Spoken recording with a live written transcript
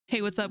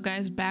Hey, what's up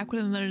guys? Back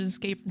with another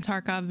Escape from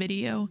Tarkov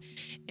video.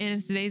 And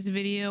in today's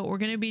video, we're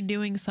going to be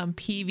doing some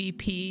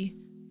PvP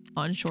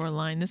on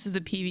Shoreline. This is a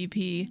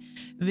PvP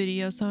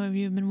video some of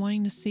you have been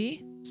wanting to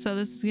see. So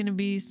this is going to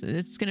be,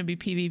 it's going to be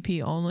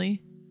PvP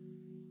only.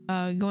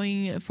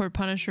 Going for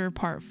Punisher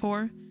Part 4.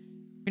 We're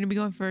going to be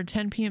going for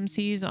 10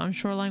 PMCs on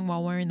Shoreline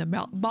while wearing the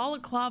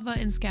balaclava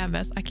and scav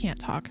vest. I can't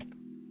talk.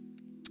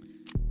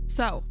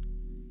 So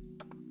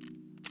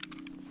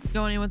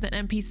going in with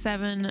an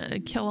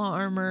MP7, kill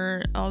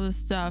armor, all this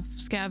stuff,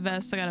 scav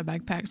vest. I got a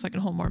backpack so I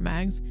can hold more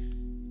mags,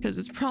 because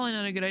it's probably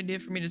not a good idea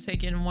for me to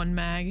take in one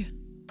mag,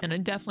 and I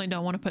definitely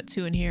don't want to put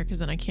two in here because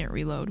then I can't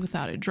reload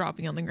without it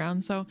dropping on the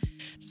ground. So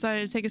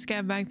decided to take a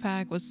scav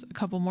backpack with a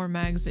couple more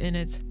mags in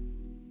it,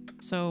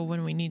 so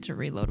when we need to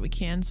reload we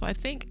can. So I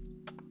think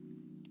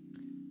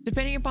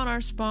depending upon our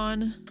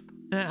spawn,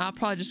 I'll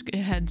probably just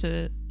head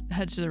to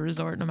the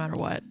resort no matter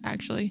what.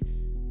 Actually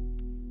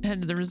head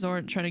to the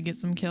resort, try to get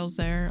some kills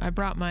there. I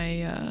brought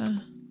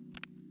my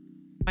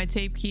my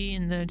tape key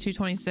in the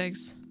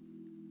 226.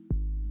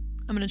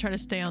 I'm gonna try to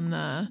stay on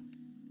the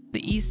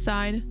east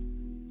side,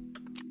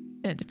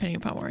 depending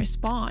upon where I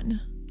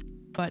spawn.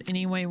 But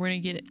anyway, we're gonna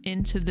get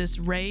into this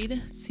raid,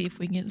 see if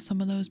we can get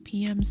some of those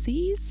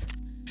PMCs.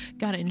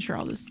 Gotta ensure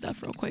all this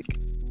stuff real quick.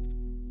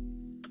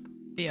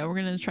 But yeah, we're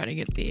gonna try to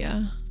get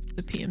the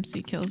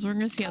PMC kills. We're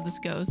gonna see how this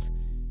goes.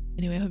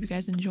 Anyway, I hope you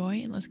guys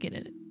enjoy, and let's get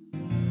it.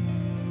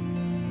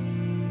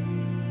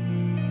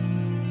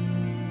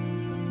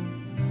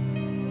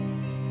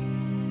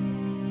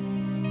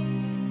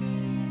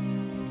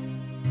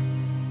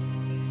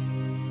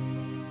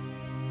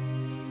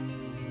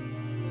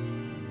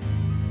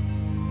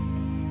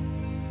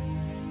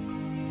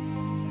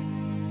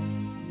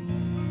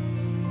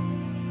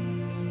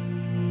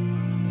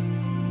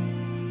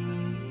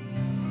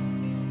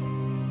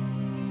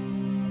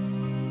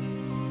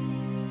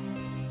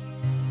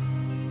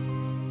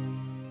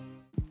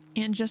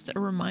 And just a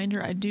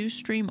reminder, I do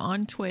stream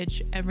on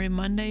Twitch every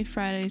Monday,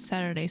 Friday,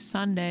 Saturday,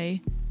 Sunday.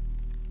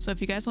 So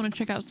if you guys want to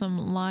check out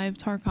some live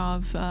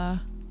Tarkov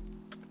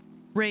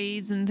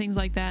raids and things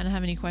like that, and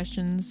have any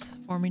questions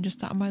for me, just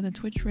stop by the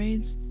Twitch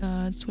raids.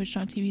 It's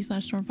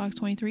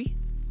twitch.tv/stormfox23.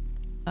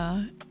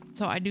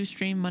 So I do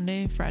stream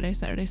Monday, Friday,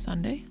 Saturday,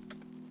 Sunday.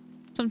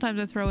 Sometimes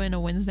I throw in a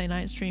Wednesday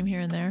night stream here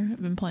and there.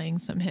 I've been playing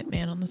some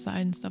Hitman on the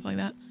side and stuff like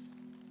that.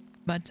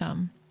 But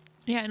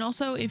yeah, and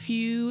also if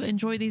you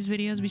enjoy these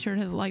videos, be sure to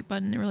hit the like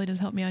button. It really does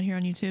help me out here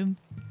on YouTube.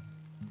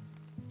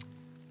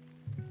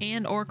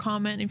 And or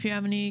comment if you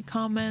have any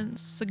comments,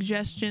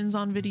 suggestions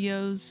on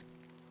videos,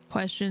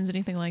 questions,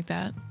 anything like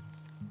that.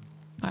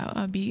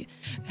 I'll be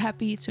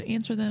happy to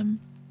answer them,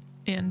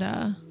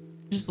 and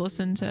just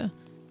listen to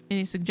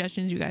any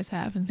suggestions you guys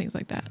have and things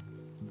like that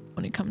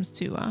when it comes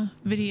to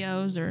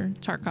videos or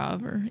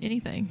Tarkov or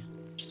anything,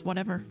 just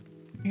whatever.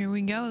 Here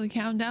we go. The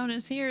countdown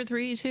is here.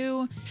 3,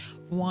 2,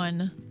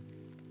 1.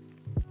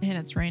 And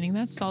it's raining.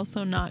 That's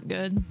also not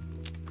good.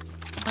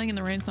 Playing in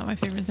the rain's not my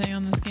favorite thing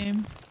on this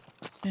game.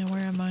 And where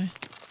am I?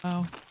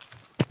 Oh.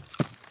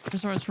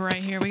 Resort's right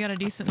here. We got a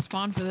decent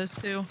spawn for this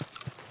too.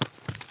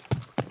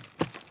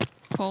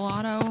 Full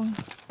auto.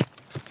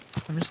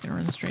 I'm just gonna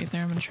run straight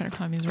there. I'm gonna try to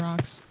climb these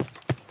rocks.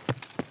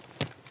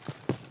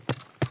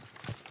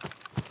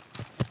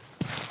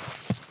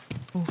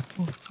 Ooh,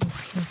 ooh, ooh,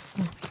 ooh,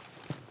 ooh.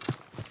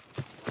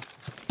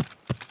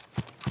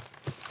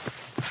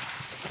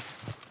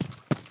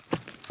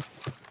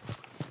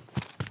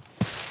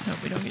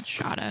 Hope we don't get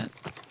shot at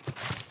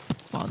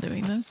while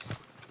doing this.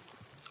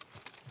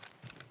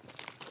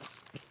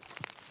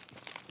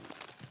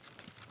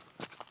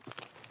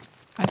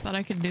 I thought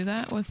I could do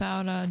that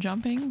without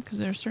jumping, because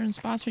there are certain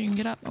spots where you can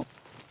get up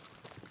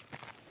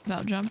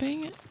without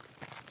jumping,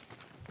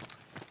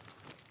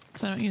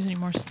 so I don't use any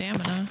more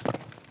stamina.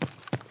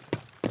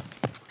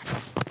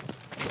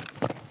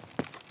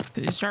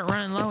 Because you start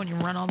running low and you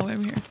run all the way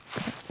over here.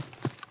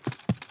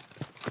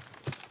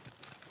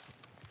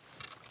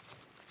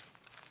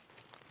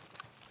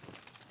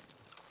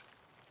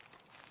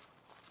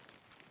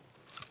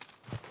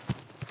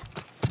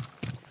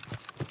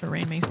 The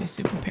rain makes me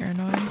super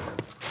paranoid.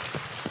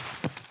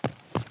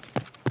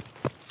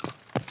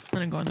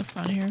 I'm gonna go in the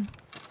front here.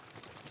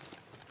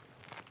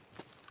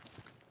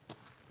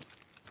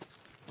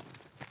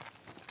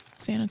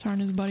 Sanitar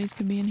and his buddies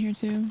could be in here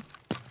too.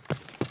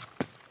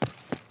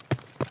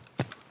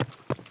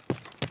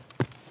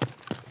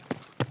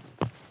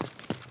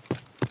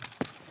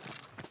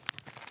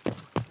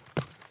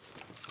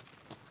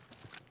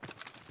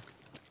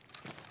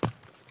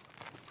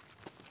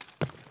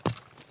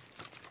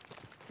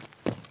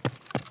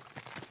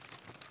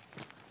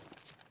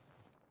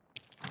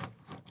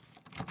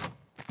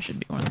 Should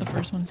be one of the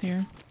first ones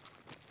here.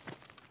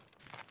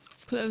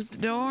 Close the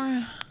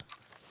door.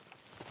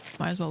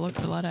 Might as well look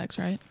for LEDX,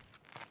 right?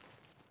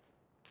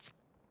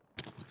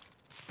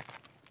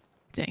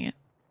 Dang it.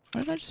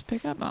 What did I just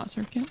pick up? Oh,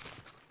 serve kit.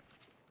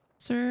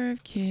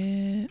 Serve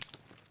kit.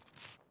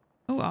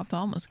 Oh,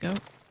 ophthalmos scope.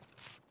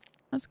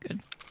 That's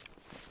good.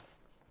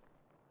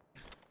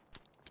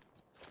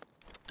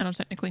 I don't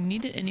technically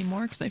need it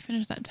anymore because I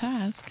finished that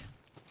task.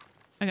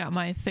 I got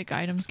my thick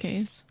items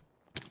case.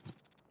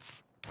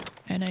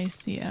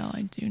 NaCl,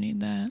 I do need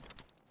that.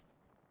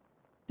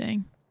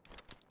 Dang.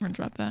 I'm gonna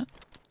drop that.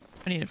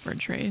 I need it for a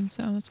trade,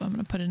 so that's why I'm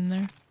gonna put it in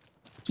there.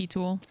 Key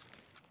tool.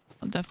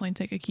 I'll definitely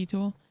take a key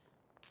tool.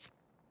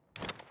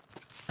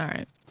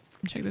 Alright.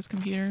 Check this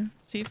computer.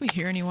 See if we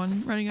hear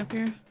anyone running up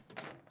here.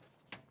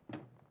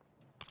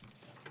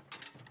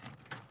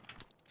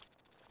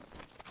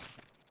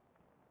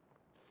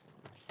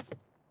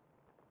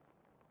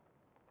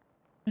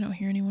 I don't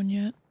hear anyone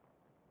yet.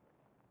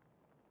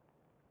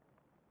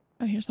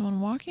 I hear someone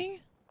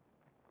walking.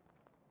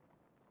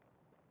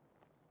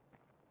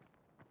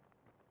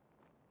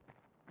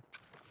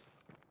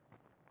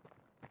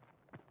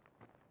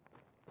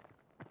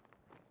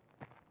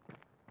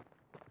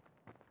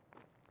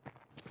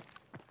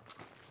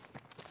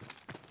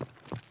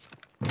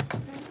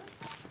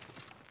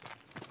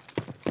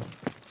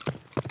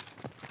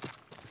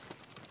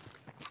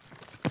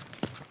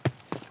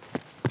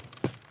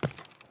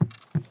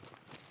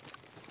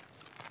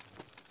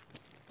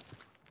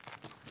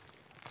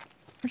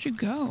 Where'd you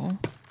go?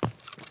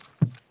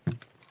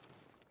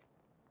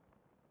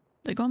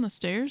 They go on the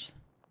stairs?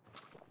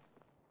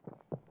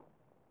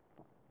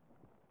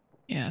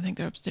 Yeah, I think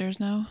they're upstairs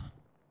now.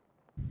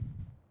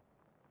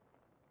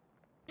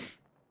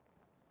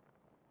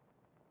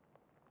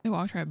 They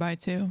walked right by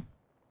too.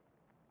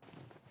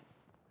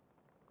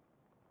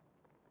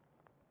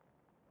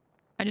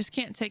 I just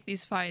can't take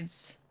these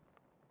fights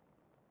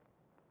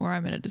where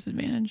I'm at a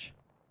disadvantage.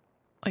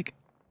 Like,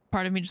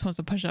 part of me just wants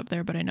to push up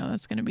there, but I know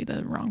that's going to be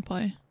the wrong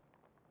play.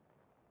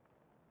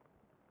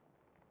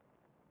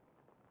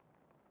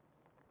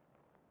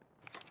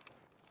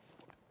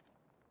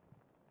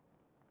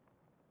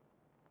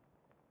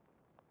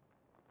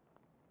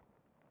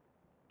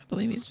 I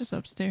believe he's just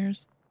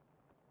upstairs.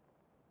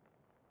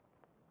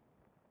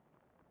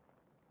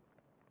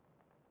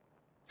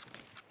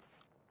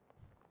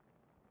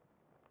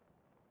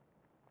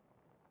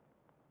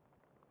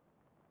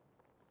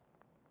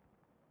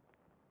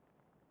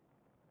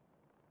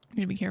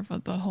 Need to be careful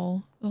with the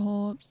hole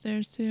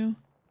upstairs too.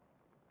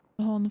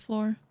 The hole in the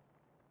floor.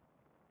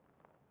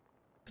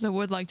 Because I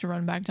would like to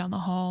run back down the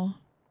hall,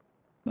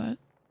 but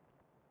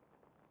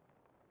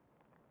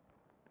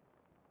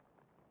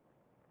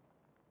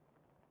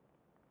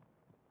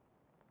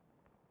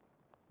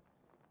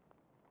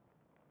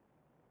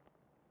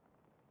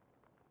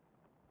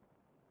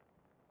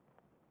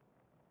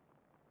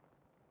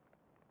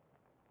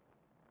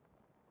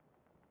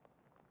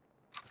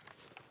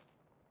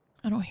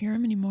I don't hear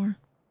him anymore.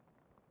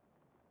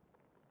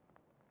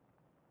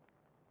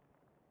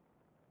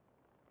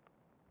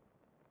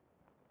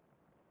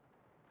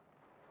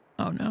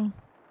 Oh no.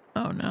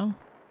 Oh no.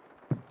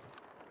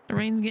 The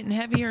rain's getting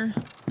heavier.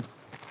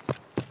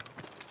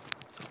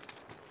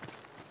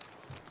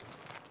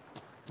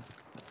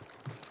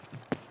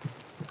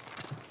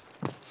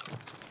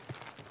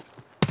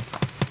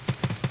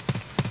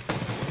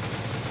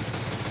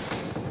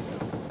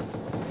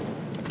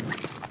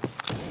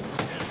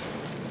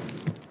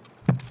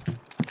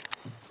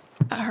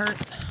 That hurt.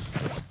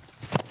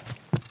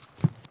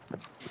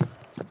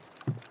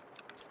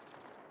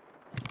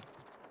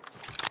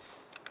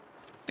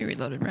 We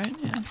reloaded, right?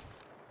 Yeah.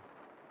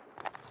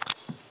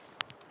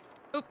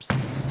 Oops.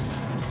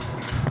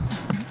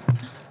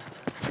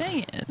 Dang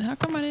it. How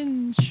come I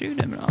didn't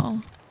shoot him at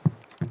all?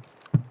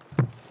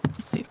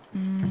 Let's see. I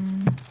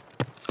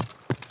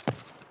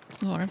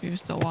was wondering if he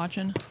was still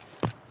watching.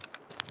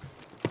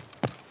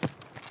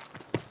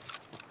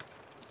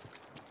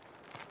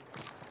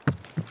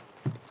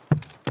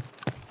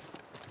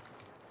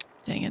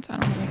 Dang it. I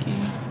don't have a key.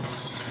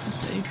 Let's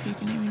see if you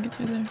can even get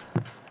through there.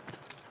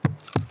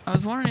 I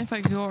was wondering if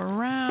I could go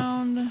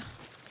around.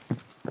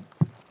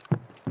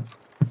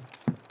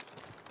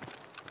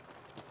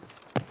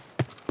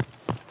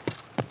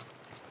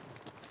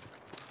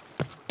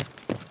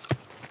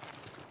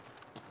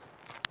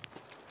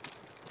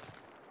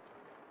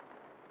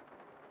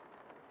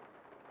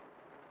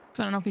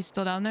 I don't know if he's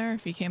still down there,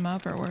 if he came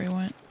up or where he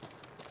went.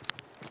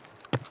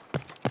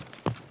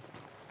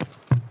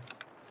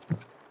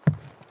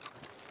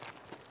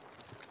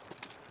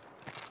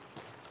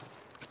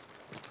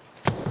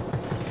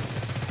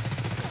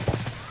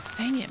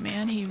 Dang it,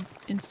 man. He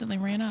instantly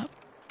ran up.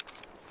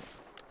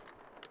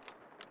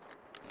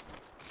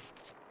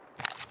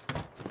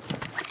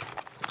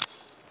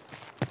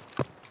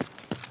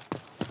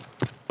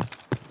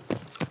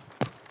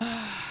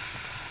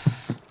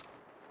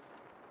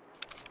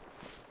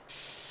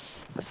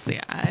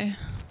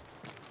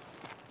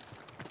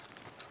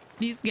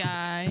 This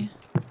guy.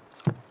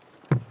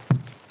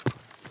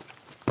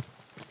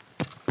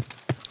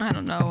 I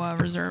don't know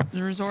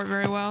the resort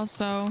very well,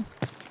 so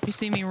if you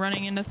see me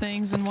running into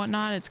things and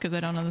whatnot, it's because I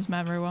don't know this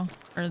map very well,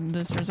 or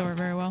this resort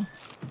very well.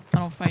 I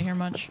don't fight here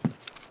much.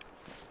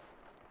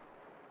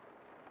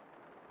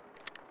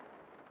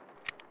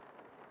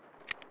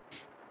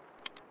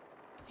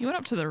 He went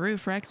up to the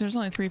roof, right? Because there's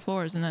only 3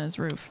 floors and then his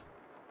roof.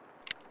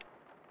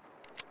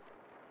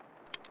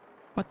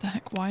 What the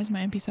heck? Why is my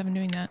MP7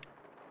 doing that?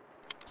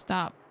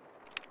 Stop.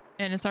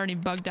 And it's already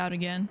bugged out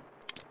again.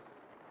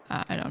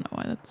 I don't know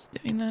why that's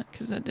doing that,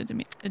 because that did to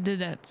me. It did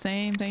that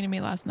same thing to me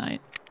last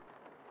night.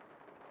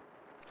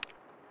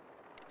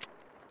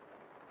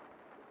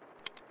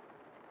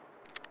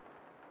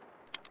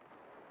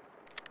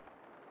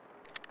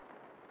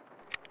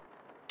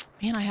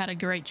 Man, I had a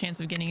great chance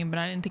of getting him, but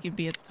I didn't think he'd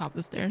be at the top of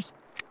the stairs.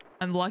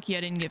 I'm lucky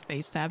I didn't get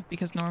face tapped,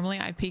 because normally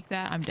I peek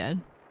that, I'm dead.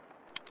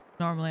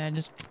 Normally I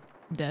just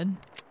dead.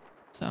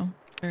 So,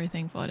 very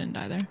thankful I didn't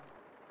die there.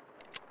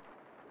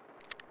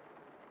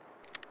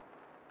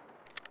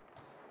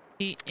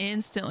 He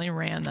instantly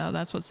ran though.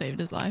 That's what saved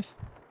his life.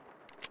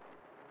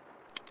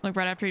 Like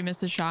right after he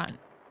missed his shot,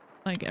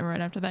 like right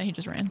after that, he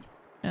just ran.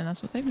 And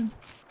that's what saved him.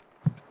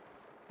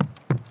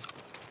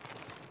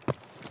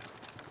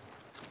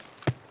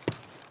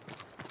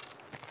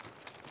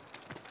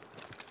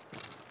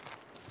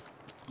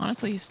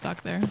 Honestly, he's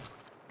stuck there.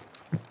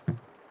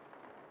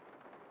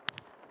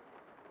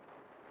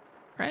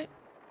 Right?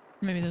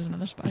 Maybe there's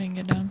another spot he can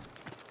get down.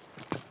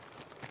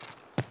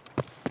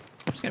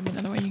 There's gotta be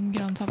another way you can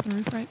get on top of the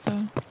roof, right? So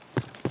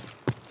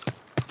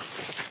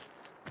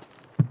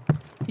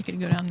you could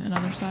go down the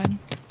other side.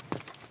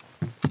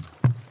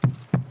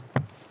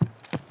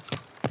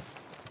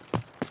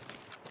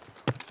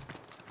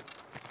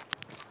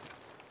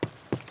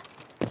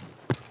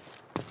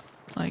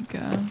 Like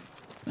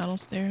metal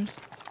stairs.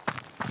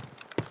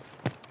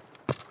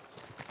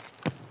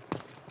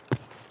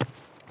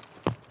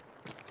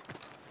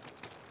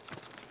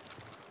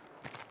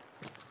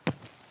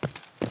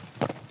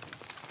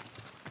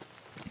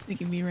 I think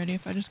you'd be ready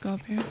if I just go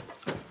up here.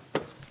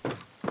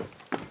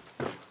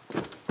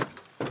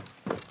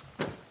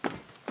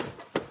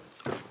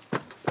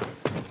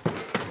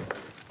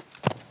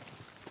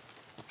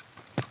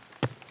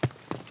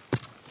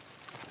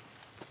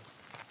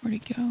 Where'd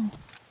he go?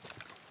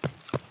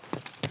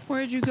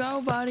 Where'd you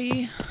go,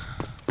 buddy?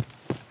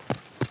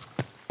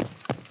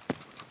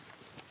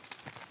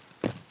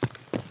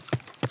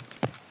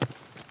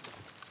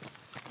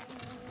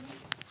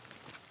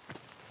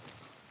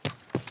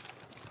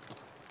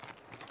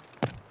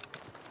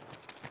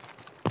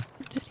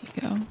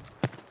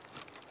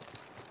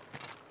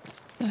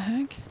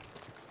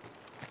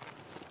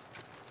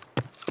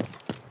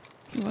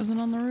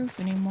 On the roof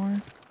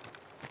anymore.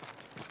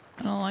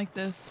 I don't like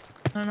this.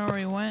 I don't know where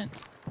he went.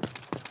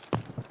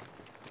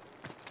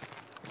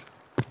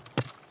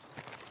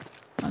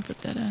 That's a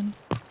dead end.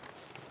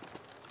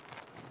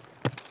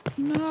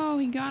 No,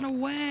 he got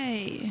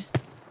away.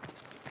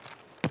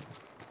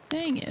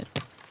 Dang it.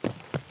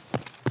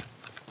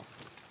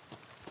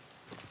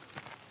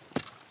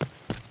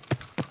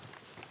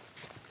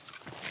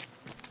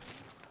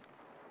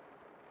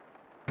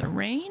 The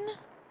rain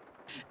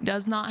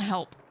does not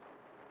help.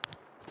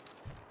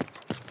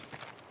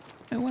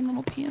 One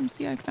little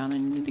PMC I found I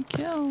needed to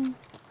kill.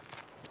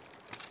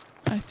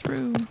 I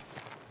threw.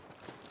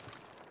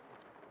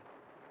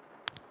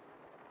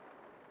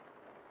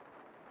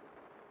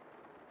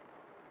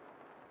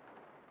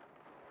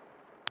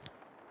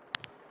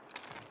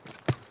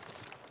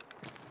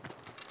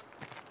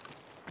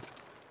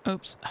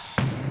 Oops. I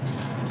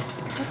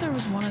thought there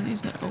was one of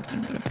these that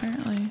opened, but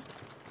apparently...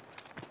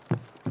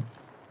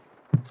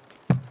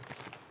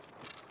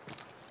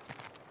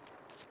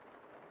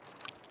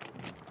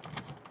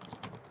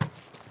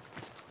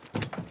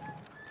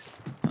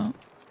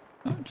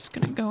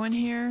 Go in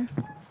here.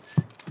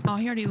 Oh,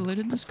 he already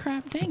looted this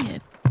crap. Dang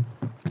it.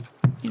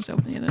 You just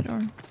open the other door.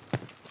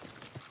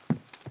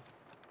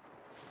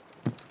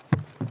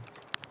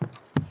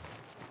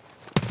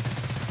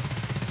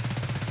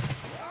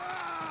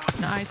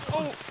 Nice.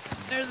 Oh,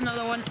 there's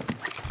another one.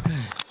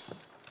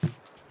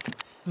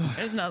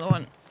 There's another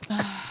one.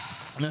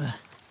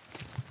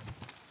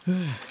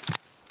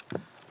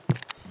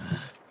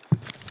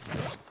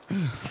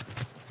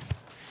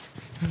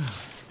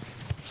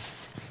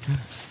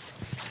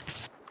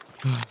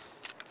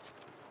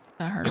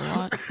 That hurt a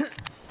lot.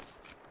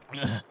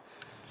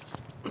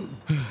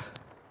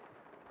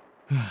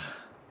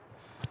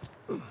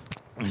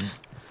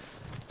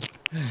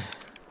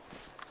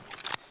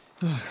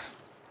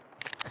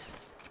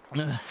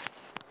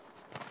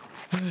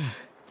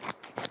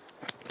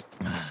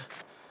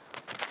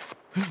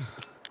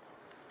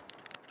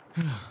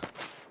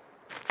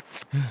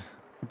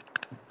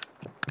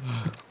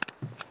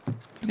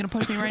 He's gonna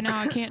push me right now.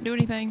 I can't do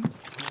anything.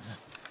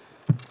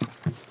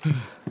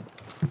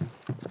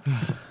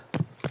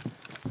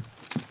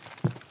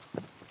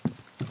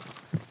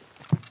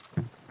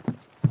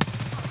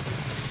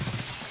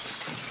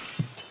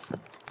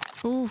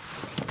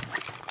 Oof.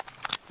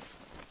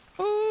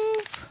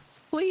 Oof.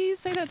 Please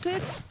say that's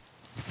it.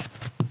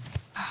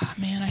 Ah,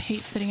 man, I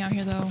hate sitting out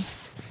here though.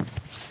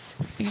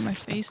 I get my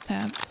face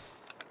tapped.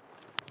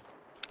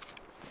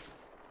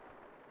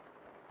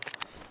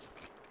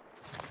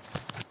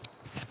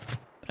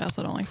 But I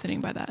also don't like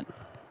sitting by that.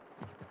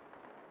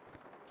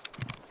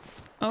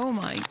 Oh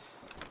my.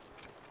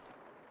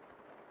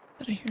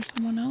 Did I hear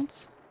someone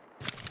else?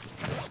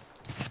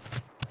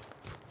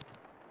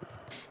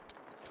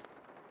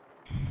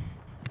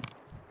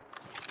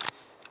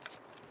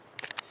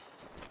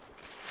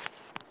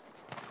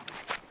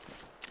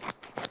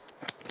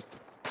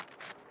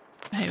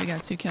 we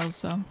got 2 kills,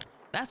 so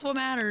that's what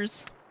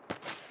matters.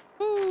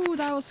 Ooh,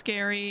 that was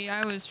scary.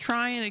 I was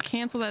trying to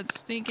cancel that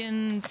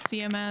stinking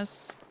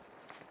CMS.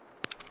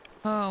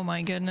 Oh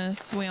my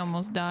goodness, we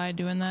almost died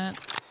doing that.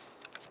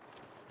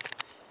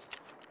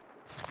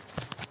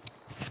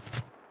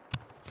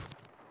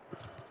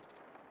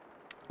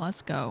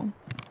 Let's go.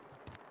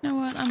 You know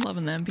what? I'm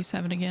loving the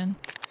MP7 again.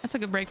 I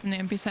took a break from the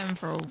MP7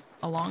 for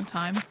a long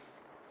time.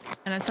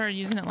 And I started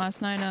using it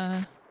last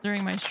night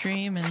during my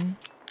stream, and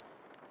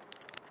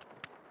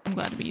I'm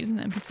glad to be using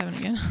the MP7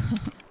 again.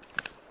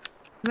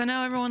 Because I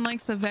know everyone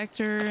likes the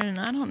Vector, and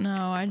I don't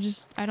know.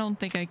 I don't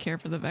think I care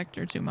for the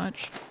Vector too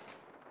much.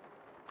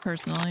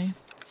 Personally.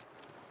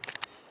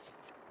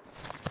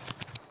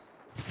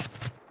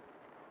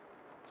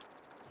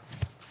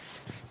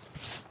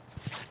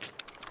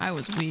 I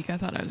was weak. I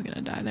thought I was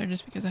gonna die there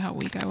just because of how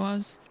weak I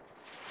was.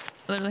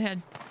 I literally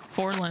had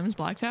 4 limbs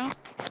blacked out.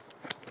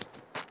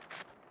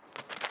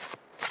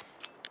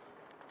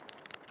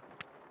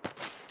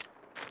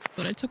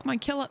 But I took my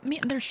kill up.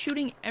 Man, they're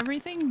shooting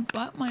everything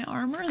but my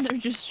armor. They're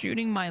just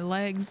shooting my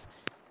legs,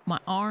 my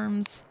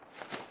arms,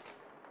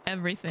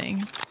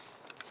 everything.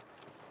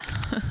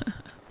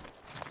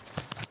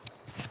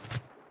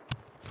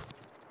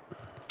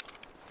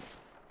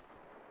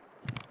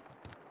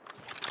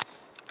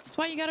 That's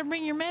why you gotta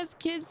bring your meds,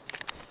 kids.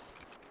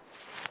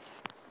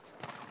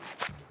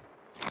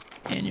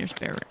 And your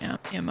spare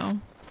ammo.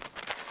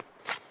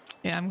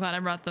 Yeah, I'm glad I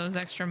brought those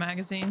extra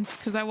magazines,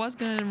 because I was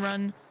gonna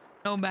run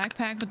no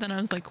backpack, but then I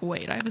was like,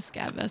 wait, I have a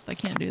scav vest. I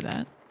can't do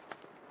that.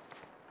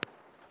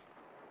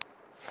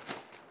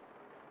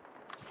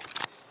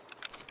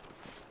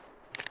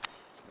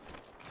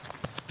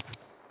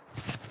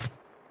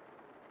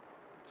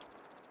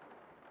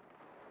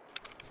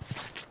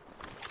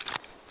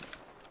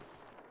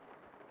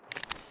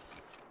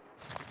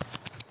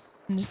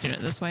 I'm just doing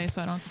it this way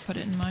so I don't have to put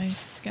it in my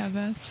scav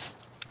vest.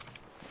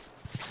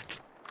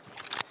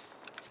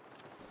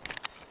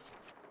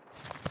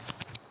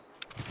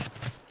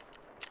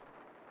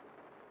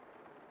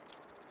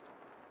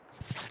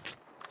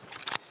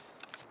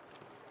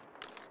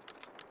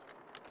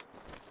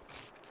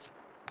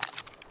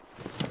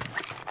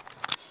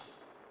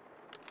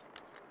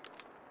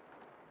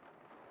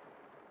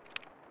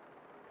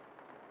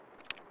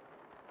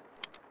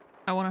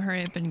 I want to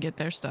hurry up and get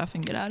their stuff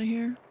and get out of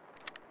here.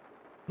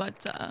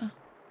 But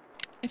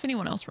if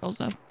anyone else rolls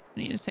up, I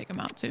need to take them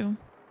out too.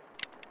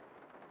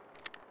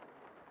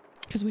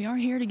 Because we are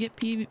here to get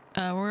we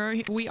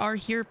are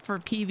here for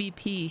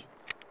PvP.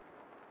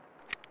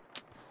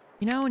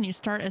 You know, when you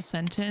start a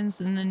sentence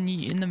and then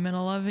in the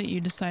middle of it,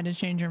 you decide to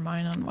change your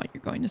mind on what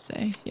you're going to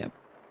say. Yep.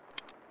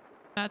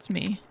 That's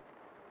me.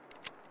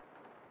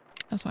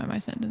 That's why my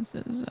sentence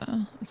is,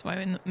 that's why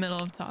in the middle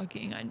of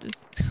talking, I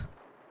just...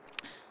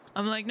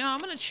 I'm like, no, I'm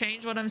going to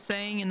change what I'm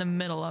saying in the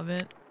middle of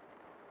it.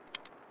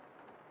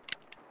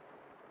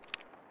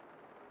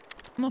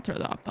 I'm going to throw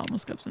the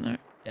ophthalmoscopes in there.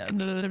 Yeah,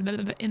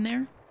 in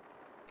there.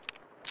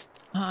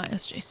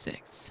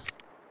 SJ6.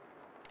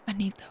 I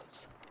need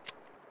those.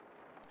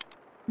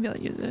 Maybe I'll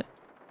use it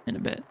in a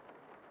bit.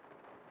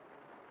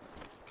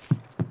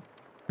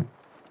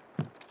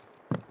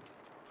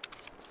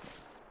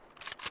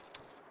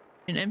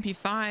 An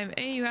MP5.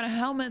 Hey, you got a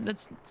helmet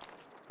that's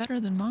better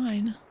than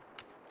mine.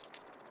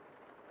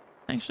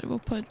 Actually, we'll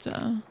put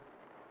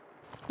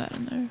that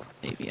in there.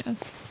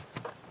 ABS.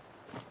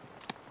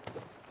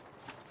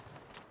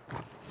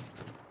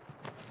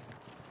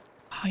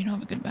 Oh, you don't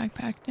have a good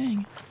backpack.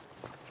 Dang.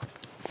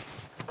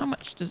 How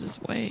much does this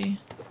weigh?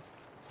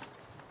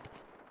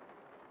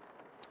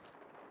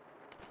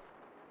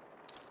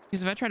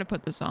 Because if I try to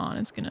put this on,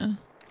 it's gonna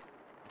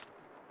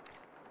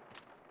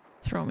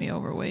throw me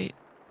overweight.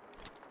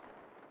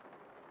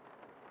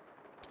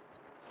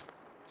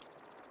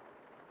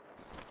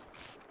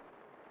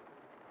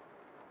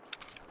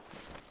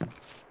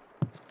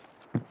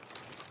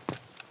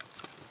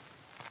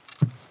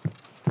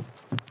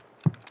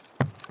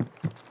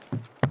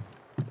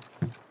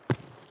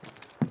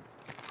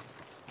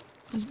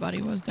 His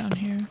buddy was down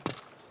here.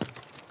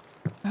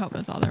 I hope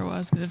that's all there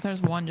was, because if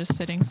there's one just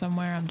sitting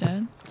somewhere, I'm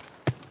dead.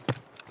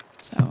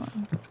 So,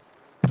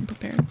 I'm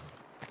prepared.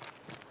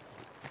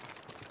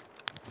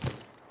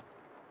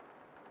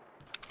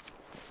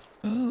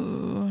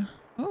 Ooh.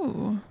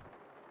 Oh.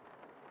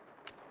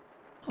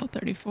 Oh,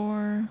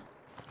 34.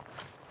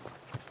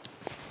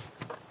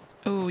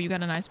 Oh, you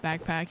got a nice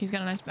backpack. He's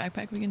got a nice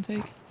backpack we can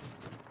take.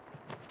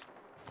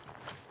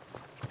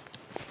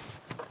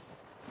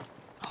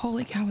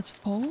 Holy cow, it's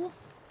full?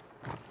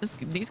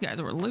 These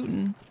guys were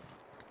looting.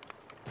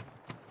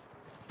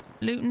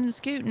 Looting and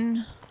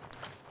scooting.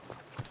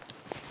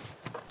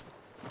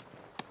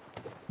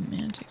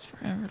 Man, it takes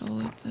forever to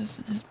loot this,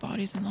 and his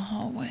body's in the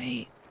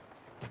hallway.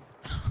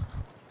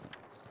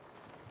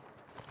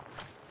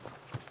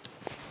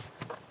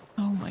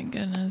 Oh my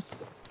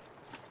goodness.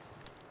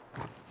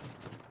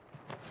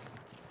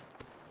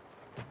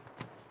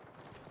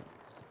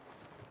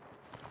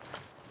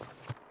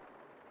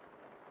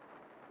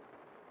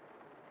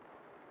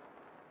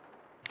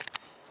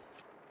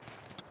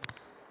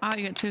 Wow,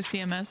 you got 2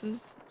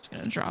 CMSs. Just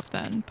gonna drop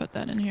that and put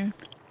that in here.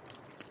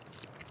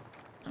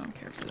 I don't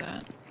care for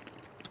that.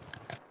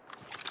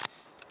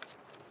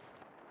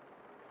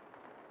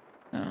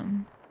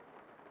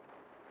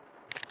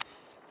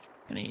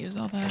 Gonna use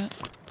all that.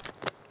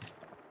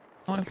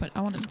 I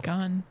want his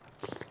gun.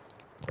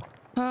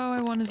 Oh, I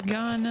want his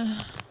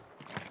gun.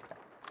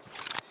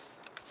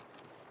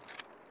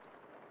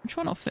 Which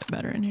one will fit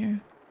better in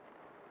here?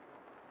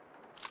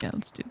 Yeah,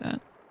 let's do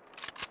that.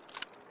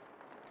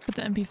 Put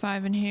the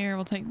MP5 in here.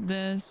 We'll take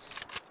this.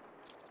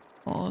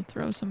 We'll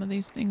throw some of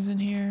these things in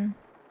here.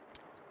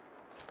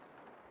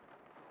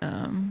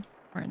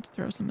 We're going to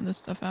throw some of this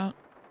stuff out.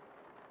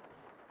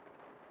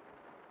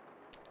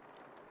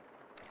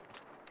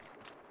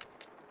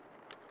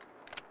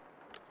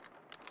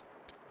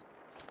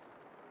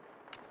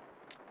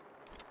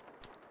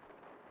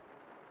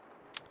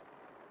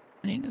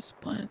 I need a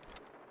splint.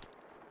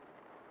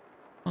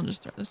 I'll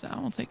just throw this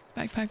out. We'll take this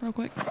backpack real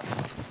quick.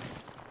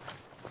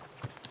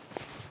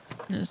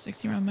 And there's a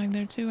 60 round mag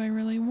there too. I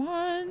really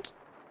want.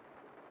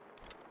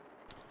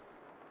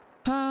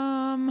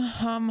 Hum.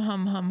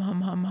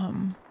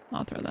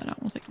 I'll throw that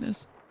out. We'll take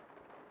this.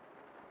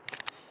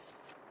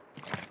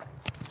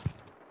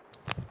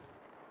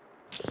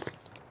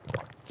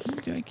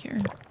 Do I care?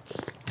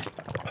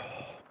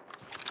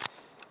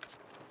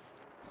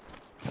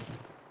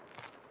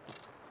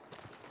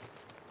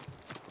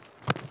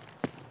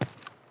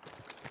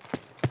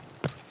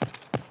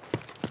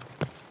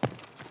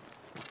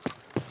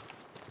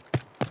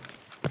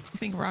 I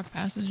think Rock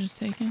Pass is just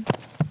taken.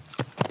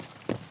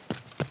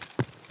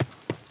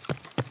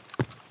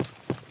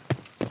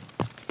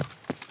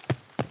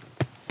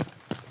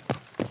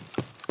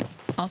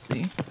 I'll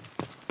see.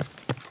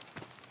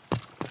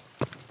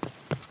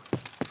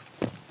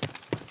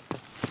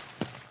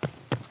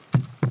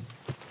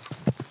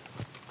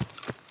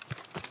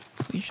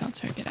 We shall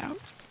check it out.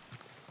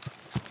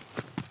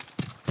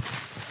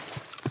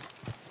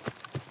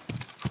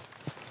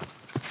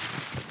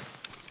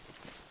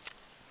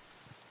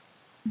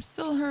 I'm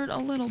still hurt a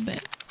little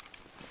bit.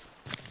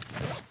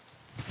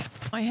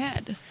 My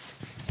head.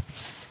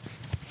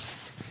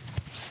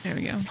 There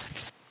we go.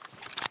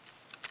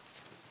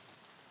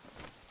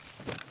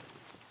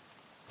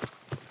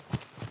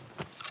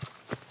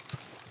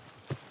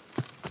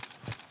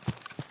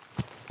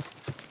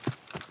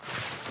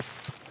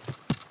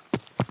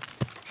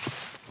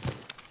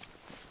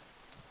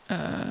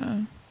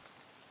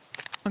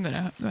 I'm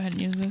gonna go ahead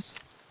and use this.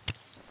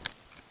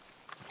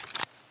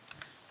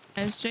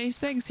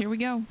 SJ6, here we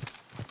go.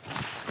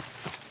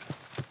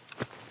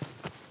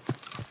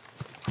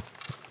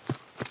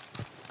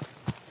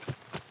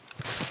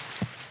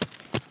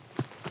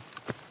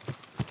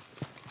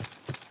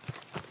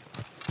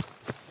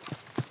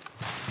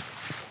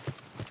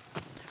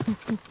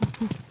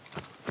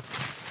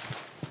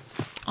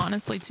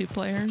 Honestly, 2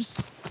 players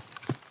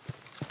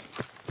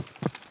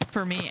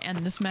for me and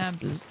this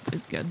map is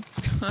good.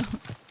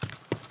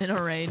 In a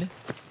raid.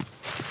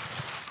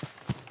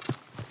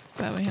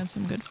 But we had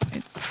some good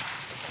fights.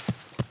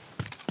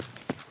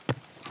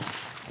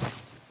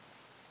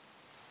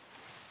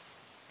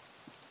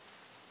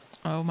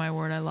 Oh my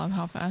word, I love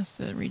how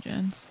fast it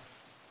regens.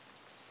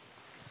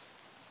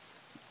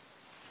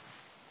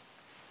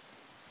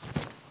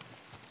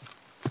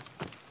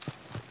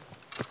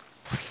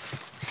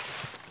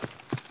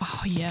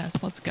 Oh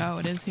yes, let's go.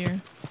 It is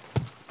here.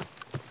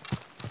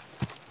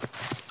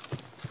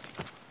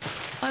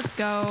 Let's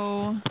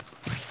go.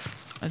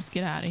 Let's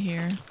get out of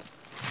here.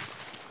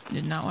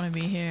 Did not want to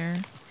be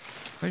here.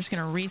 We're just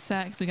gonna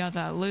reset because we got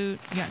that loot.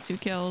 We got 2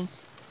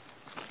 kills.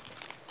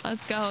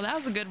 Let's go. That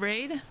was a good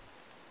raid.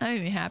 That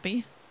made me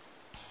happy.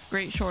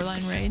 Great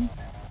shoreline raid.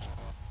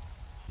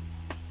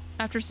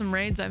 After some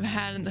raids I've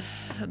had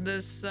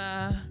this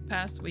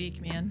past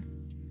week, man.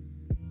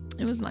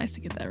 It was nice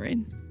to get that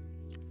raid.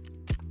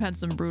 I've had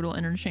some brutal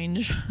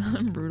interchange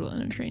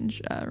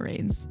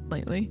raids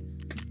lately.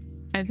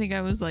 I think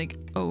I was like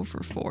 0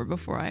 for 4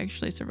 before I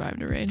actually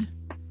survived a raid.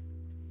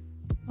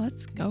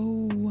 Let's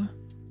go.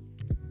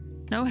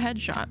 No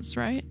headshots,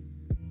 right?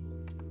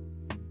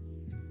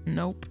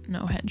 Nope,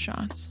 no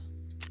headshots.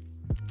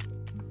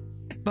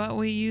 But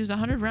we used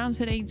 100 rounds,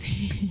 hit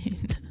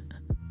 18.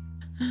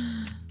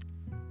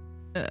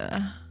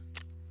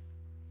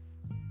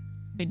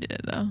 We did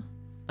it though.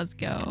 Let's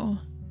go.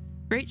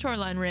 Great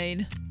shoreline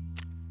raid.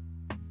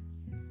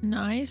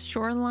 Nice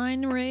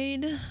shoreline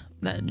raid.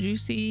 That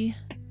juicy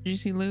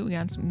loot. We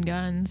got some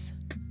guns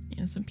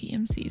and some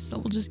PMCs. So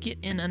we'll just get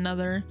in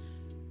another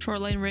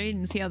shoreline raid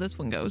and see how this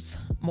one goes.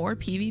 More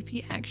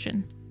PvP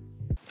action.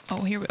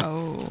 Oh, here we go.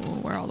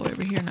 Oh, we're all the way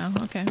over here now.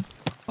 Okay.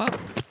 Well.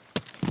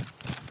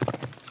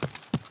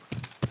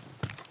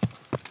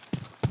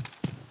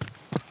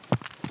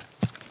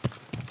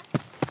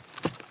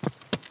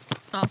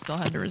 I'll still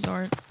have to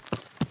resort.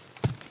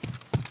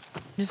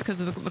 Just because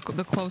of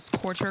the close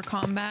quarter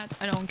combat.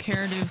 I don't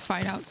care to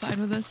fight outside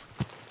with this.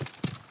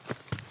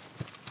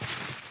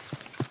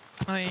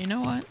 Oh, yeah, you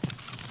know what?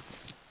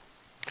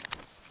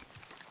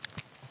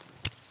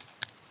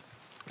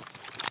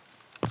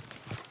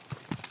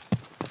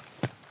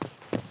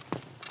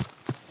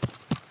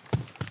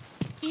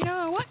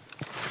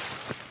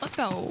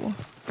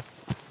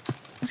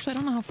 Actually, I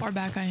don't know how far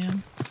back I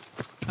am.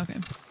 Okay.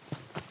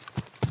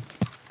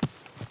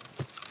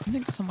 I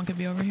think someone could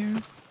be over here.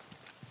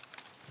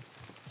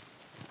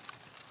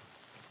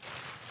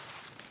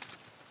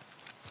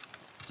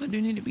 So I do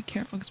need to be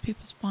careful because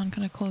people spawn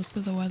kind of close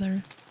to the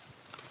weather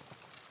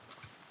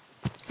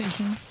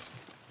station.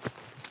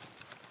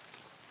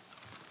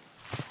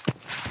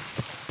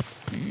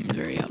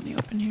 Very out in the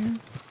open here.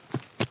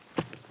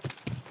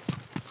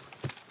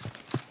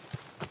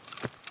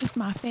 It's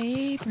my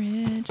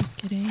favorite. Just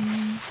kidding.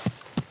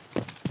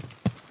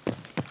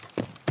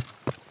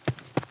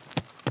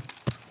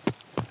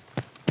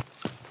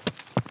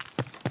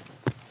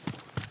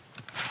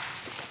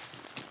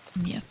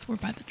 Yes, we're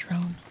by the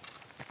drone.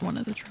 One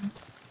of the drones.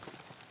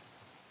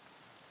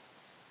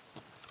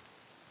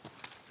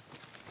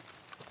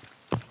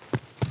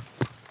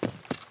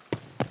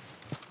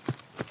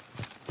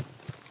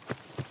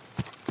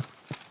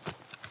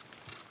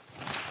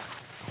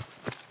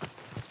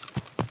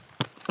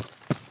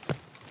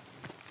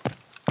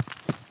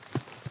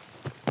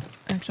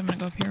 Actually, I'm gonna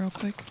go up here real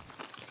quick.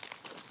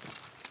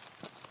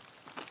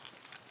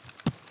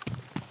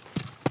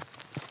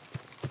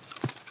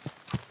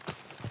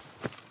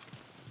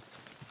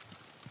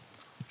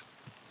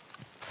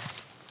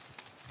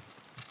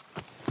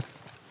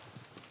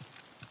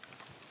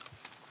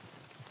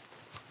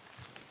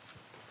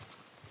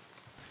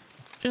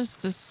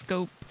 Just to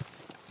scope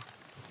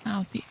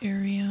out the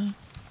area.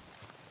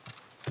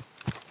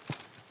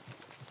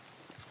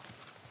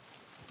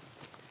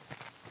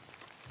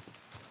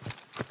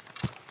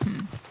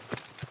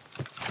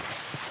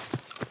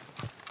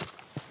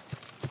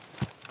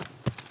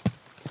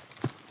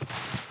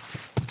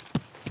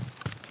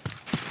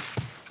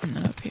 And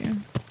then up here.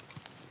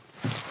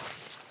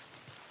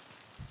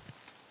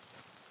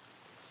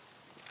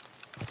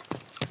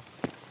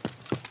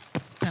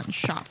 Gotten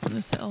shot from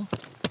this hill.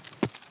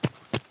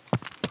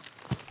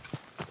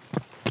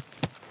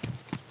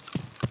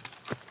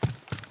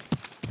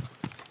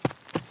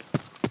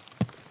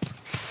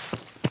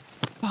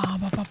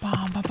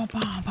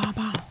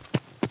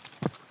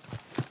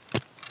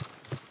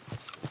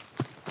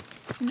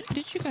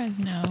 Did you guys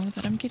know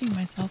that I'm getting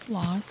myself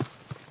lost?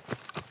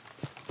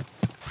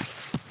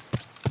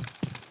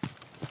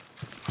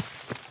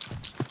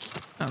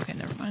 Okay,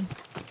 never mind.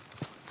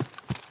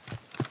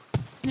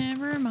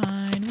 Never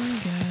mind, we're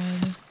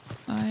good.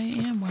 I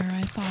am where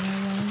I thought I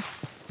was.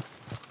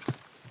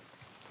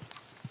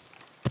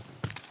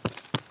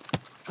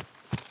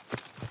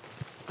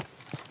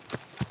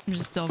 I'm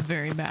just still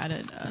very bad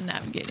at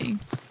navigating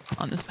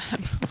on this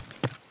map.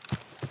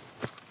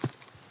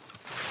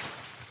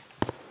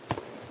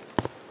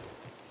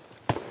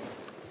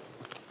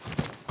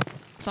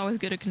 It's always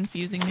good at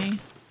confusing me.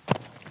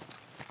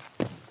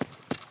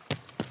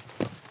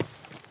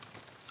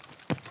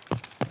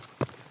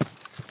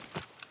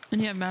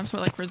 And you have maps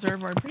where like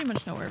Reserve where I pretty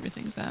much know where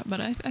everything's at,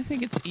 but I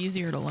think it's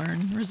easier to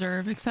learn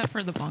Reserve except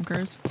for the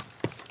bunkers.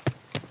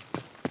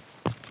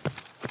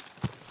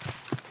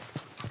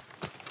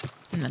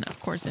 And then of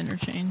course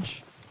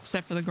interchange,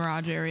 except for the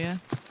garage area.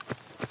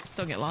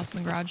 Still get lost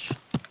in the garage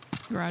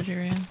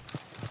area.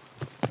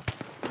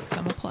 Because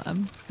I'm a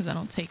pleb, because I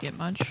don't take it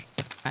much.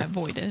 I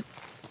avoid it.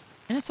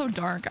 And it's so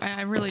dark,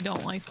 I really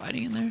don't like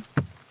fighting in there.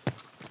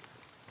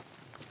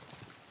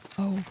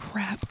 Oh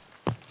crap.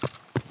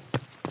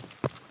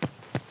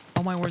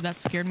 Oh my word, that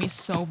scared me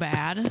so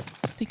bad.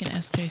 Let's take an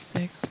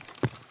SJ6.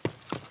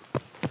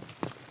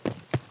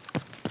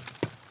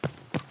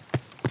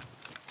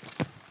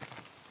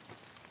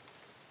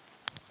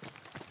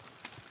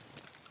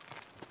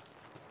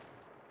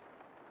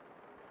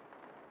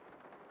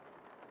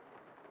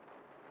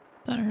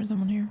 Thought I heard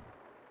someone here.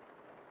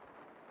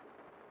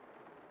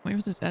 Wait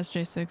for this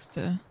SJ6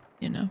 to,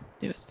 you know,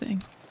 do its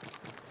thing.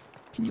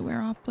 Can you wear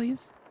off,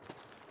 please?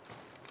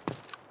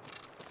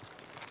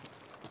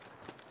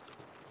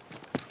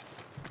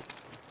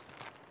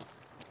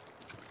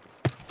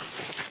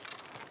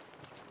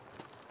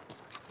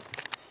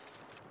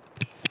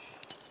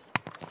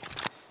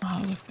 Oh,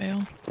 that was a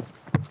fail.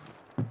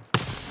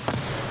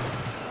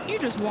 You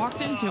just walked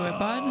into it,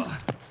 bud.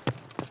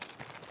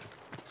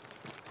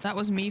 That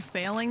was me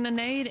failing the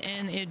nade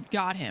and it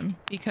got him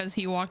because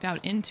he walked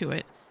out into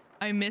it.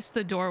 I missed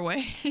the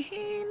doorway.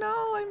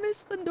 No, I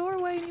missed the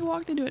doorway and he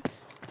walked into it.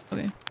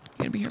 Okay, you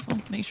gotta be careful.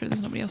 Make sure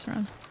there's nobody else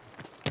around.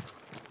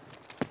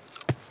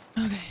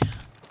 Okay.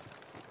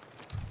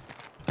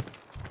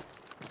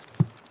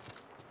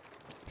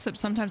 Except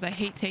sometimes I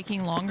hate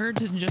taking longer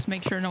to just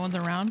make sure no one's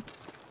around.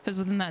 Because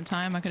within that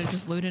time, I could have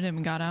just looted him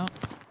and got out.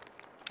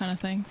 Kind of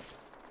thing.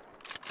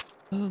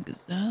 Oh,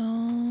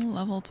 Gazelle,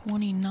 level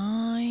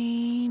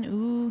 29.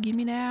 Ooh, give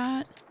me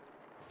that.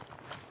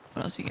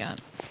 What else you got?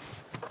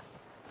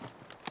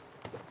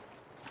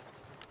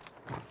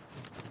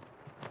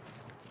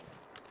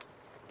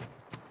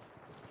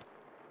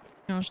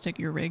 I'll just take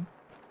your rig.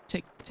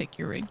 Take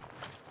your rig.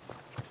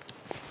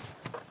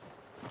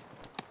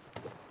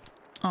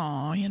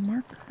 Aw, he had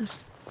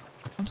markers.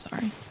 I'm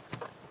sorry.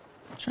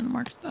 I'm trying to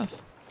mark stuff.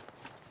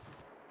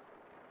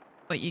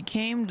 But you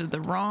came to the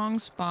wrong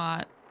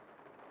spot.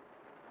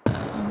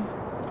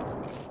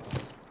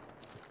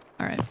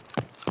 All right.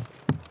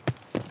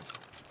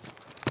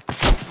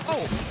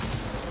 Oh.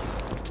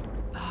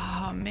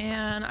 Oh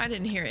man, I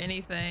didn't hear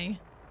anything.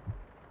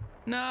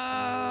 No.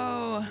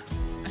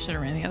 I should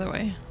have ran the other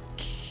way.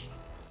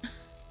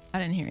 I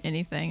didn't hear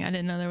anything. I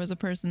didn't know there was a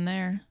person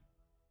there.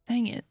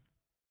 Dang it.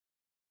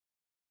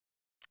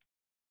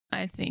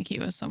 I think he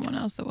was someone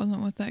else that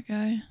wasn't with that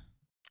guy.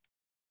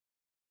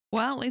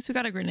 Well, at least we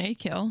got a grenade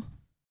kill.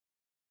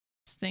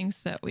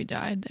 Stinks that we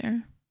died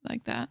there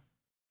like that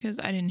because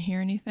I didn't hear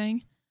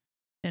anything.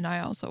 And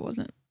I also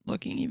wasn't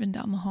looking even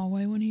down the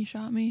hallway when he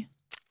shot me.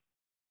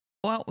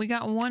 Well, we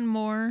got one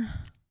more.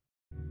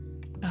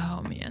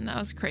 Oh man, that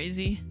was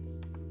crazy.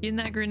 Getting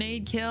that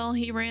grenade kill,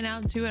 he ran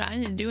out to it. I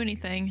didn't do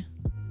anything.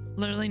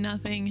 Literally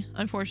nothing.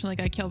 Unfortunately,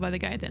 got killed by the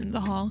guy at the end of the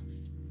hall.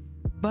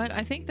 But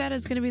I think that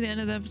is going to be the end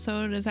of the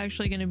episode. It's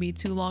actually going to be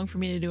too long for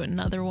me to do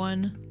another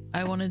one.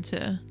 I wanted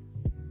to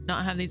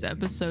not have these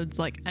episodes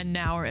like an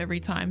hour every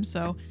time,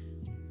 so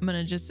I'm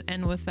going to just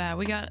end with that.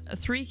 We got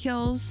 3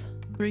 kills.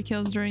 3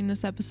 kills during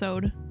this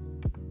episode.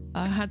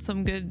 Had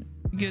some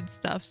good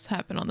stuffs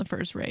happen on the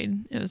first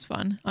raid. It was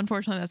fun.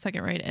 Unfortunately, that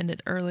second raid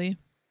ended early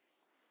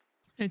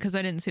because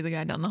I didn't see the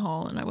guy down the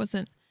hall and I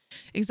wasn't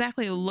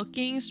exactly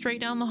looking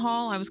straight down the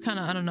hall. I was kind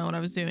of, I don't know what I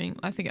was doing.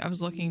 I think I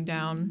was looking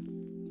down,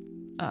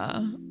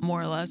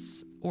 more or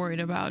less worried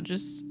about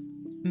just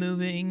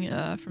moving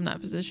from that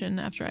position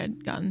after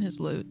I'd gotten his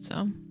loot.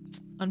 So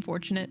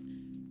unfortunate,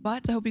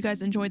 but I hope you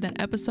guys enjoyed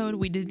that episode.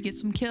 We did get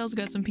some kills,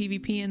 got some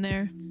PvP in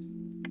there.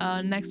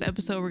 Next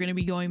episode, we're going to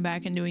be going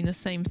back and doing the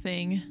same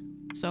thing.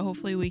 So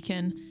hopefully we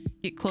can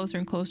get closer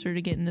and closer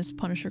to getting this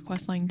Punisher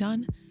questline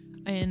done.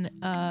 And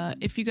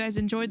if you guys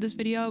enjoyed this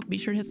video, be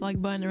sure to hit the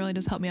like button. It really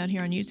does help me out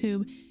here on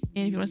YouTube.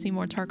 And if you want to see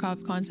more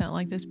Tarkov content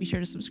like this, be sure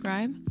to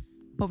subscribe.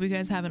 Hope you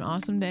guys have an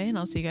awesome day, and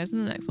I'll see you guys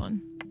in the next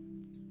one.